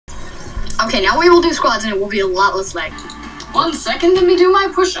Okay, now we will do squads and it will be a lot less lag. 1 second, let me do my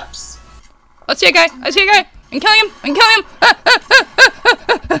push-ups. I see a guy. I see a guy. I'm killing him. I'm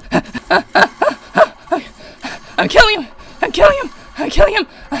killing him. I'm killing him. I'm killing him. I'm killing him.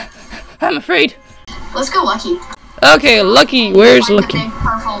 I'm afraid. Let's go Lucky. Okay, Lucky. Where's Find Lucky? the big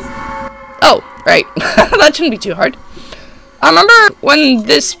purple. Oh, right. That shouldn't be too hard. I remember when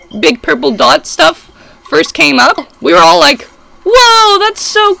this big purple dot stuff first came up, we were all like, whoa, that's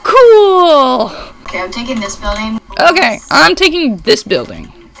so cool. Okay, I'm taking this building. Okay, I'm taking this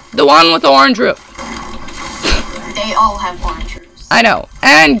building. The one with the orange roof. They all have orange roofs. I know.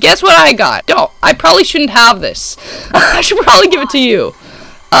 And guess what I got? Oh, I probably shouldn't have this. I should probably give it to you.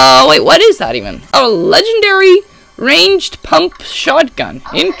 Wait, what is that even? Oh, legendary ranged pump shotgun.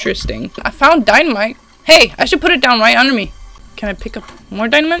 Okay. Interesting. I found dynamite. Hey, I should put it down right under me. Can I pick up more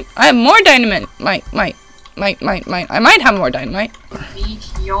dynamite? I have more dynamite. I might have more dynamite.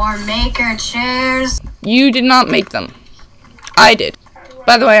 Meet your maker, chairs. You did not make them. I did.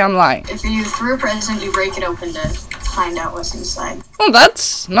 By the way, I'm lying. If you threw a present, you break it open to find out what's inside. Well,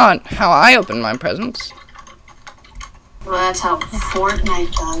 that's not how I open my presents. Well, that's how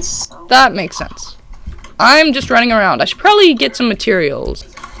Fortnite does. So. That makes sense. I'm just running around. I should probably get some materials.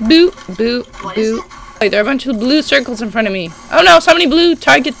 Boot, boot, boot. Wait, there are a bunch of blue circles in front of me. Oh no, so many blue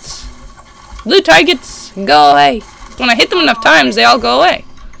targets. Blue targets, go away. When I hit them enough times, they all go away.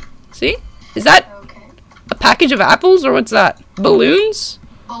 See? Is that a package of apples, or what's that? Balloons?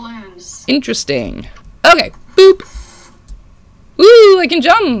 Balloons. Interesting. Okay, boop. Ooh, I can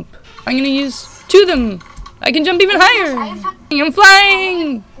jump. I'm gonna use 2 of them. I can jump even higher. I'm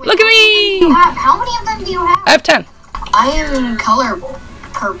flying. Look at me. How many of them do you have? I have 10. I am color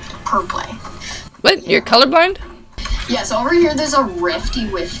purple. What? You're colorblind? Yeah, so over here there's a Rifty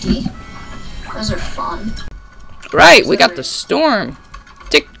Wifty. Those are fun. Right, we got the storm.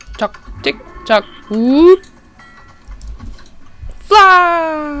 Tick tock, tick tock. Whoop.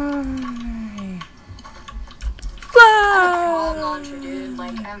 Fly. Fly.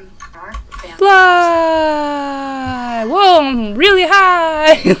 Fly. Whoa, I'm really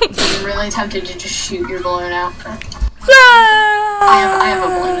high. I'm really tempted to just shoot your balloon out. Fly. I have a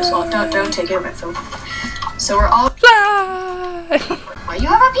balloon as well. Don't take it of my phone. So we're all fly. Why you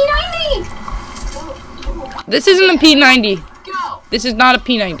have a P90? This isn't a P90. Go. This is not a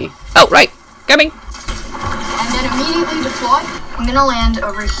P90. Oh, right. Coming. And then immediately deploy. I'm gonna land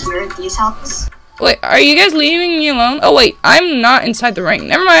over here at these houses. Wait, are you guys leaving me alone? Oh wait, I'm not inside the ring.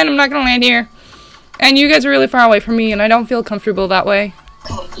 Never mind, I'm not gonna land here. And you guys are really far away from me, and I don't feel comfortable that way.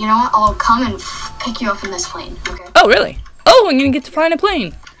 Okay, you know what? I'll come and pick you up in this plane. Okay. Oh really? Oh, I'm gonna get to fly in a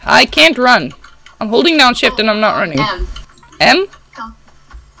plane. I can't run. I'm holding down shift and I'm not running. M. M?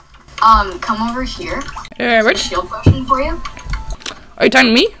 Come over here. Rich? Shield potion for you. Are you talking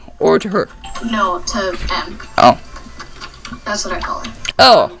to me or to her? No, to M. Oh. That's what I call her.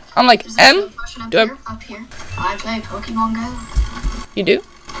 Oh, I'm like M. Up here. I play Pokemon Go. You do?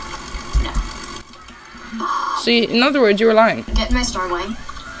 No. See, in other words, you were lying. Get in my storm lane.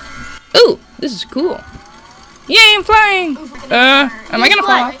 Ooh, this is cool. Yay, I'm flying. Am I gonna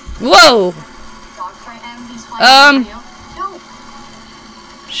fly? Whoa. No.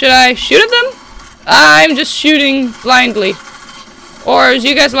 Should I shoot at them? I'm just shooting blindly. Or as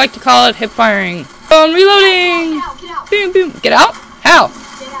you guys like to call it, hip firing. Oh, I'm reloading. Get out. Boom, boom. Get out? How?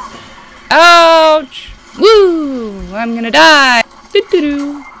 Get out. Ouch. Woo. I'm gonna die.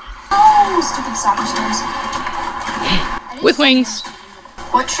 Doo-doo-doo. Oh, stupid soccer stars. With wings.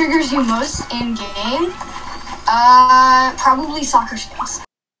 What triggers you most in game? Probably soccer strings.